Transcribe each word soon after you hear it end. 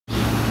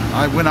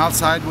I went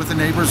outside with the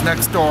neighbors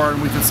next door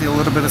and we could see a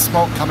little bit of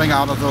smoke coming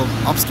out of the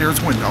upstairs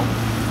window.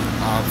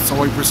 So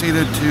we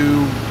proceeded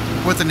to,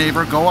 with the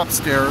neighbor, go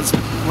upstairs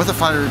with a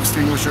fire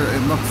extinguisher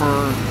and look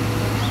for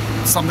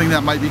something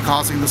that might be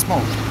causing the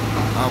smoke.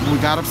 When we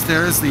got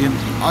upstairs, the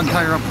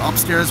entire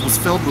upstairs was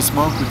filled with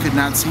smoke. We could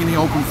not see any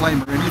open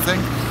flame or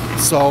anything.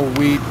 So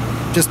we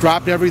just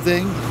dropped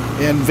everything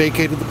and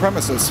vacated the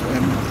premises,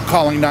 and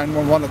calling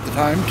 911 at the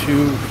time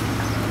to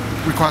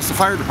request the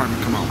fire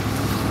department come out.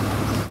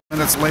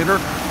 Minutes later,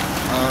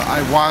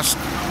 I watched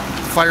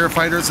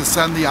firefighters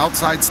ascend the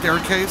outside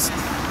staircase.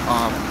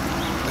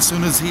 As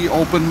soon as he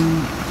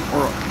opened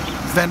or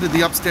vented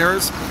the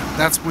upstairs,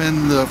 that's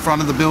when the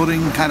front of the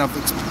building kind of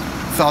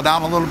fell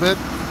down a little bit,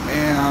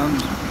 and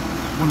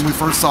when we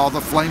first saw the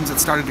flames, it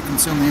started to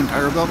consume the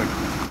entire building.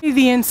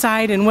 The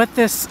inside and what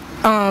this,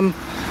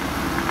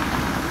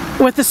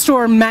 what the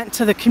store meant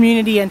to the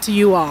community and to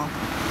you all.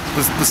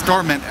 The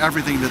store meant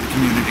everything to the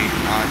community.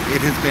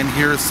 It has been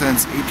here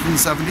since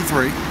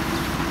 1873.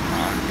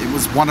 It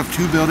was one of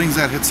two buildings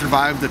that had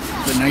survived the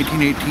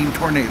 1918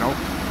 tornado.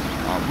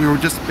 We were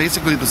just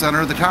basically the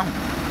center of the town.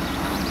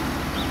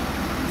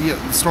 The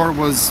store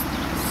was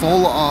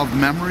full of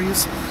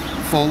memories,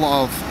 full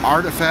of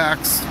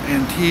artifacts,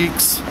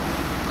 antiques.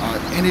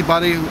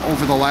 Anybody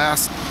over the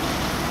last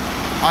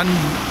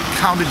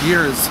uncounted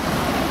years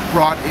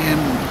brought in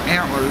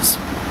antlers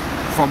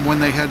from when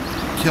they had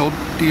killed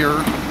deer,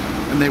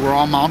 and they were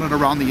all mounted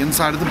around the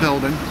inside of the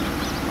building.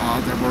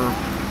 There were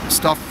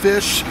stuffed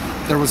fish.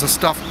 There was a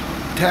stuffed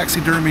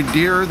taxidermy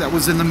deer that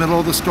was in the middle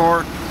of the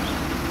store.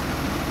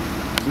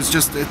 It was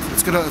just,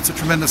 it's a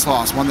tremendous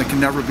loss, one that can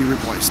never be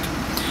replaced.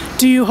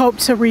 Do you hope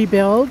to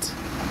rebuild?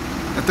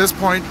 At this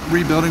point,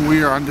 rebuilding,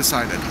 we are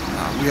undecided.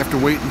 We have to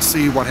wait and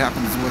see what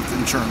happens with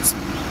insurance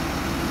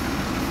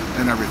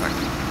and everything.